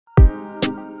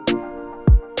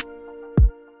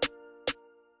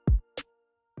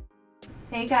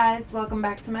Hey guys, welcome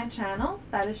back to my channel,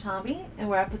 Stylish Hobby, and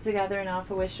where I put together an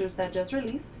outfit with shoes that just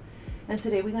released. And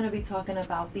today we're going to be talking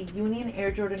about the Union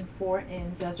Air Jordan 4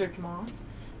 in Desert Moss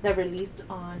that released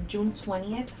on June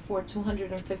 20th for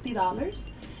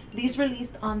 $250. These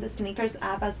released on the Sneakers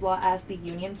app as well as the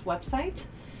Union's website.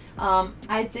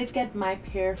 I did get my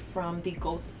pair from the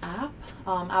GOATS app.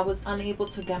 I was unable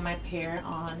to get my pair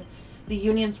on the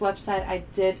Union's website. I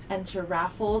did enter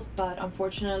raffles, but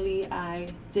unfortunately I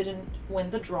didn't win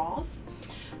the draws.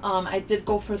 I did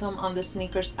go for them on the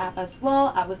Sneakers app as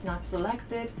well. I was not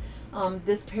selected.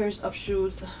 This pairs of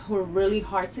shoes were really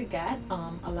hard to get.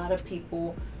 A lot of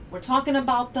people were talking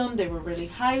about them. They were really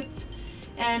hyped.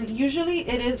 And usually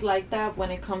it is like that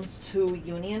when it comes to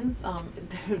Unions.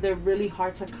 They're really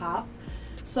hard to cop.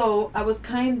 So I was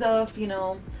kind of,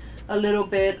 a little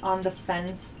bit on the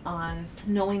fence on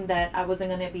knowing that I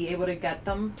wasn't going to be able to get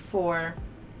them for,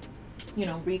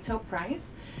 retail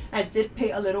price. I did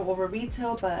pay a little over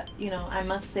retail, but, I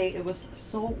must say it was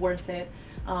so worth it.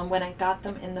 When I got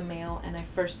them in the mail and I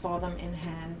first saw them in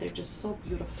hand, they're just so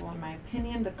beautiful in my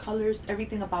opinion. The colors,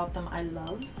 everything about them I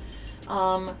love.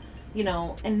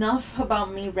 Enough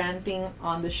about me ranting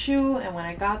on the shoe and when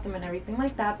I got them and everything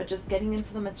like that, but just getting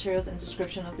into the materials and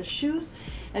description of the shoes.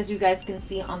 As you guys can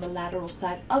see on the lateral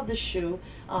side of the shoe,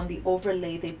 on the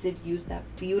overlay, they did use that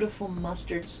beautiful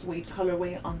mustard suede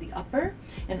colorway on the upper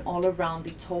and all around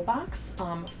the toe box.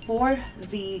 For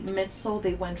the midsole,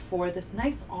 they went for this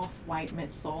nice off-white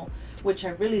midsole, which I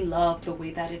really love the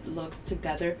way that it looks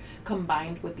together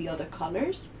combined with the other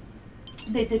colors.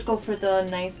 They did go for the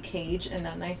nice cage and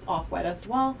that nice off-white as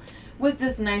well, with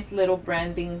this nice little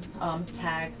branding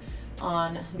tag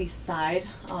on the side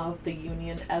of the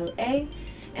Union LA.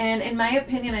 And in my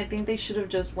opinion, I think they should have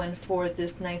just went for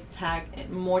this nice tag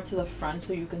more to the front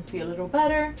so you can see a little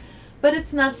better. But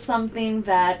it's not something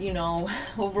that,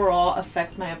 overall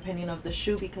affects my opinion of the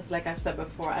shoe, because like I've said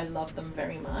before, I love them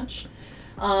very much.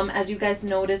 As you guys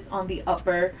notice on the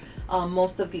upper,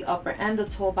 most of the upper and the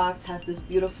toe box has this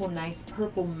beautiful nice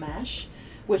purple mesh,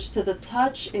 which to the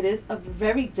touch it is a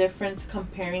very different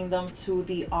comparing them to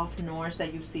the off Nors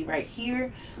that you see right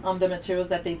here. The materials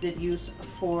that they did use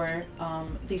for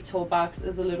the toe box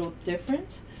is a little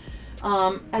different.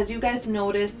 As you guys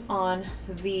noticed on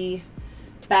the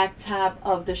back tab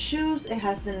of the shoes, it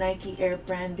has the Nike Air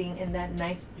branding in that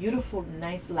nice beautiful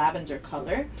nice lavender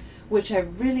color, which I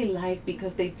really like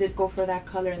because they did go for that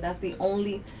color, and that's the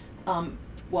only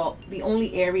the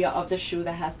only area of the shoe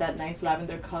that has that nice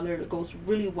lavender color. It goes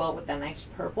really well with that nice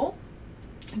purple.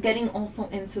 Getting also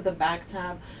into the back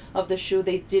tab of the shoe,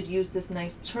 they did use this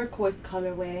nice turquoise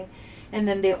colorway, and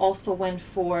then they also went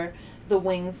for the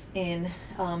wings in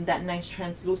that nice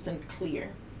translucent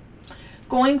clear.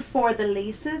 Going for the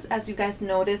laces, as you guys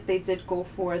noticed, they did go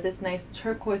for this nice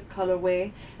turquoise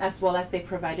colorway, as well as they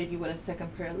provided you with a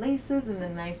second pair of laces in the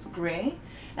nice gray.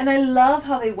 And I love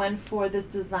how they went for this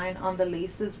design on the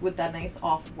laces with that nice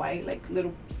off-white, like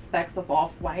little specks of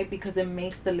off-white, because it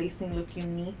makes the lacing look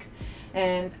unique.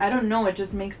 And I don't know, it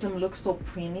just makes them look so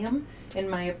premium in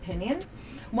my opinion.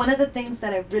 One of the things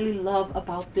that I really love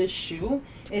about this shoe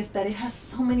is that it has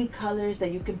so many colors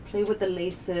that you can play with the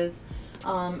laces.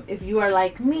 If you are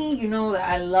like me, you know that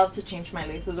I love to change my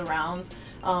laces around.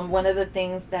 One of the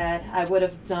things that I would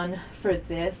have done for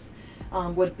this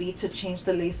would be to change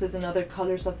the laces in other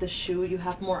colors of the shoe. You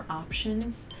have more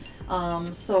options.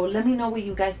 So let me know what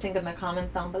you guys think in the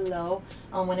comments down below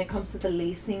when it comes to the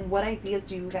lacing. What ideas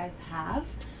do you guys have?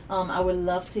 I would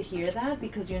love to hear that,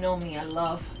 because you know me, I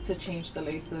love to change the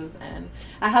laces, and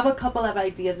I have a couple of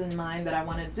ideas in mind that I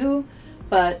want to do.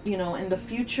 But, in the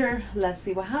future, let's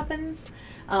see what happens.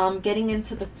 Getting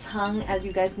into the tongue, as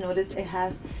you guys notice, it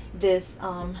has this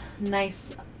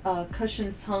nice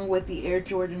cushion tongue with the Air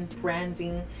Jordan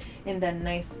branding in that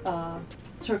nice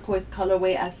turquoise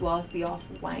colorway, as well as the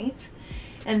off-white.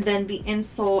 And then the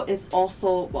insole is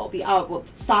also, the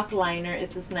sock liner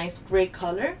is this nice gray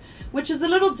color, which is a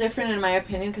little different in my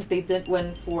opinion, because they did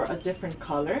went for a different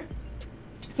color.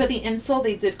 For the insole,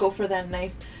 they did go for that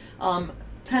nice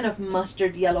kind of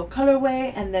mustard yellow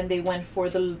colorway, and then they went for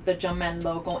the Jumpman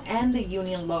logo and the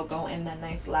Union logo in that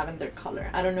nice lavender color.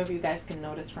 I don't know if you guys can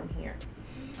notice from here.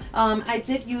 I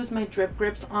did use my Dripp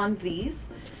Grips on these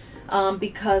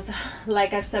because,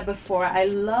 like I've said before, I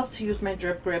love to use my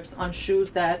Dripp Grips on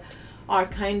shoes that are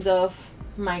kind of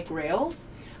my grails.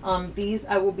 These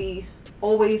I will be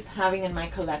always having in my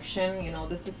collection.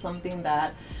 This is something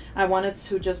that I wanted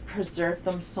to just preserve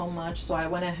them so much, so I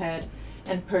went ahead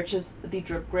and purchase the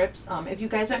Dripp Grips. If you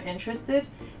guys are interested,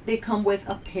 they come with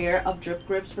a pair of Dripp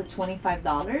Grips for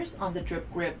 $25 on the Dripp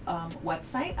Grip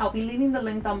website. I'll be leaving the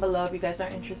link down below if you guys are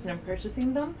interested in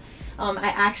purchasing them. I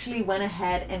actually went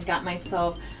ahead and got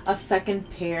myself a second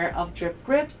pair of Dripp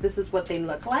Grips. This is what they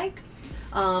look like.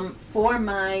 For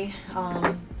my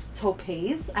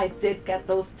topes, I did get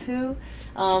those too.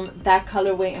 That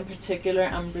colorway in particular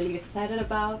I'm really excited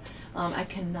about. I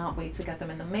cannot wait to get them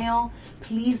in the mail.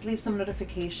 Please leave some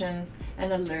notifications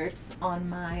and alerts on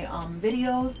my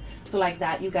videos, so like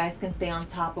that you guys can stay on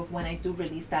top of when I do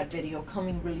release that video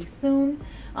coming really soon,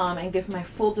 and give my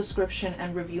full description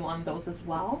and review on those as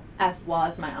well as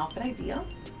my outfit idea.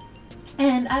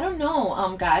 And I don't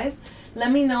know, guys,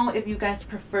 let me know if you guys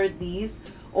prefer these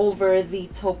over the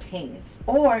topes,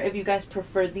 or if you guys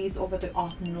prefer these over the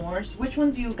off Norse. Which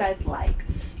one do you guys like?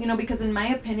 You know, because in my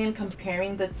opinion,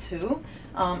 comparing the two,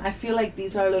 I feel like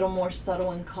these are a little more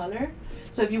subtle in color.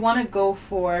 So if you want to go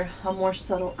for a more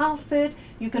subtle outfit,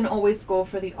 you can always go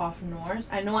for the off Norse.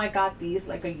 I know I got these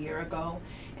like a year ago,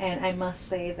 and I must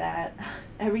say that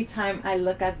every time I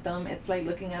look at them, it's like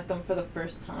looking at them for the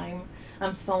first time.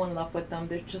 I'm so in love with them.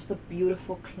 They're just a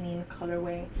beautiful, clean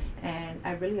colorway, and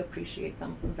I really appreciate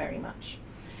them very much.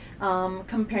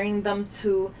 Comparing them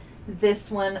to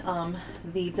this one,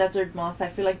 the Desert Moss, I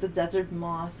feel like the Desert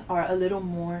Moss are a little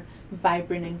more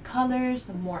vibrant in colors,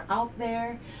 more out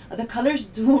there. The colors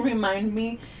do remind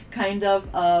me kind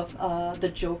of the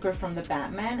Joker from the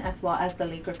Batman, as well as the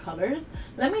Laker colors.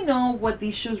 Let me know what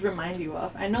these shoes remind you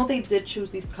of. I know they did choose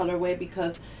these colorway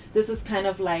because this is kind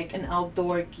of like an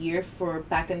outdoor gear for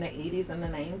back in the 80s and the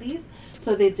 90s,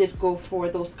 so they did go for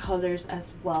those colors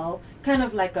as well, kind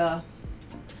of like a,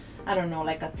 I don't know,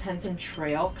 like a tent and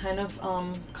trail kind of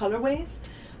colorways.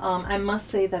 I must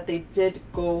say that they did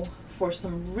go for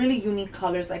some really unique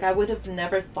colors. Like, I would have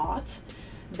never thought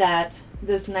that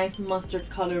this nice mustard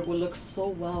color will look so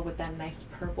well with that nice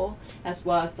purple, as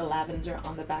well as the lavender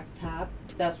on the back tab.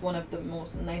 That's one of the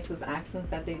most nicest accents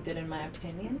that they did, in my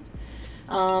opinion.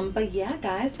 But yeah,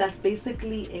 guys, that's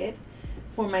basically it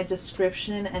for my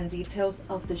description and details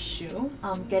of the shoe.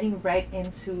 Getting right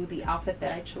into the outfit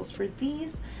that I chose for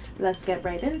these. Let's get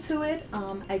right into it.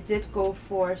 I did go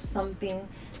for something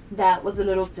that was a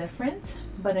little different,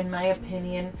 but in my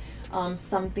opinion,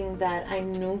 something that I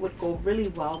knew would go really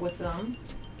well with them.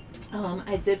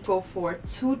 I did go for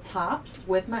two tops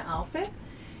with my outfit,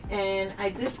 and I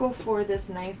did go for this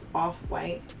nice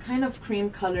off-white kind of cream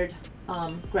colored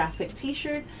graphic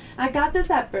t-shirt. I got this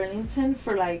at Burlington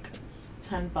for like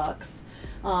 10 bucks.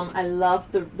 I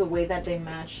love the way that they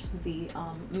match the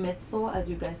midsole. As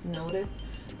you guys noticed,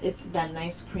 it's that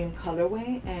nice cream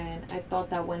colorway, and I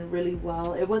thought that went really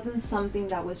well. It wasn't something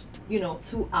that was, you know,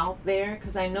 too out there,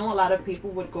 because I know a lot of people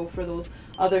would go for those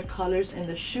other colors in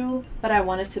the shoe, but I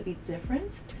wanted to be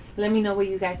different. Let me know what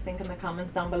you guys think in the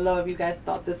comments down below if you guys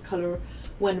thought this color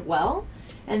went well.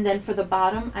 And then for the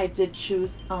bottom, I did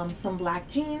choose some black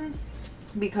jeans,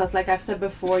 because like I've said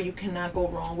before, you cannot go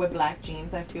wrong with black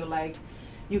jeans. I feel like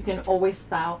you can always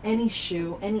style any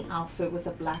shoe, any outfit with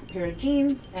a black pair of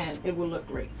jeans, and it will look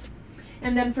great.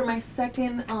 And then for my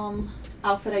second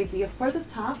outfit idea for the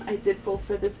top, I did go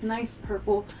for this nice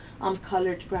purple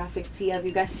colored graphic tee. As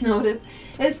you guys notice,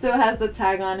 it still has the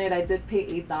tag on it. I did pay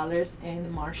 $8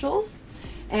 in Marshalls,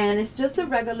 and it's just a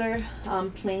regular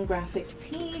plain graphic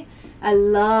tee. I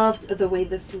loved the way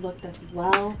this looked as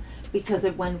well, because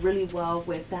it went really well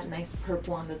with that nice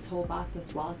purple on the toe box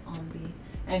as well as on the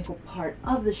ankle part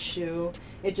of the shoe.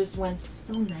 It just went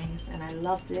so nice, and I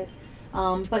loved it.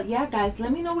 But yeah, guys,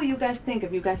 let me know what you guys think,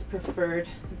 if you guys preferred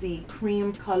the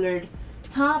cream colored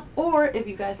top, or if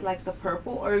you guys like the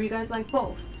purple, or if you guys like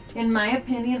both. In my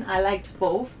opinion, I liked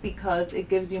both because it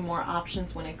gives you more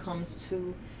options when it comes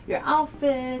to your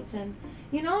outfits, and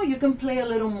you know, you can play a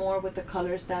little more with the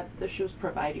colors that the shoes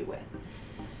provide you with.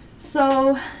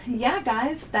 So yeah,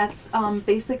 guys, that's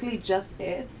basically just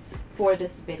it for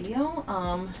this video.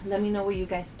 Let me know what you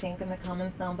guys think in the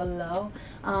comments down below.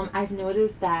 I've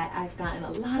noticed that I've gotten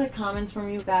a lot of comments from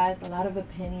you guys, a lot of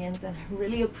opinions, and I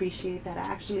really appreciate that. I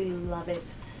actually love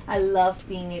it. I love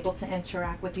being able to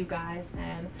interact with you guys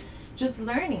and just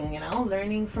learning, you know,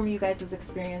 learning from you guys'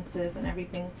 experiences and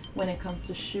everything when it comes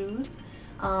to shoes.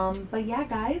 But yeah,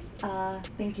 guys,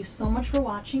 thank you so much for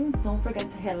watching. Don't forget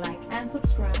to hit like and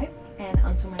subscribe, and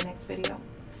until my next video,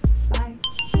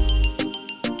 bye.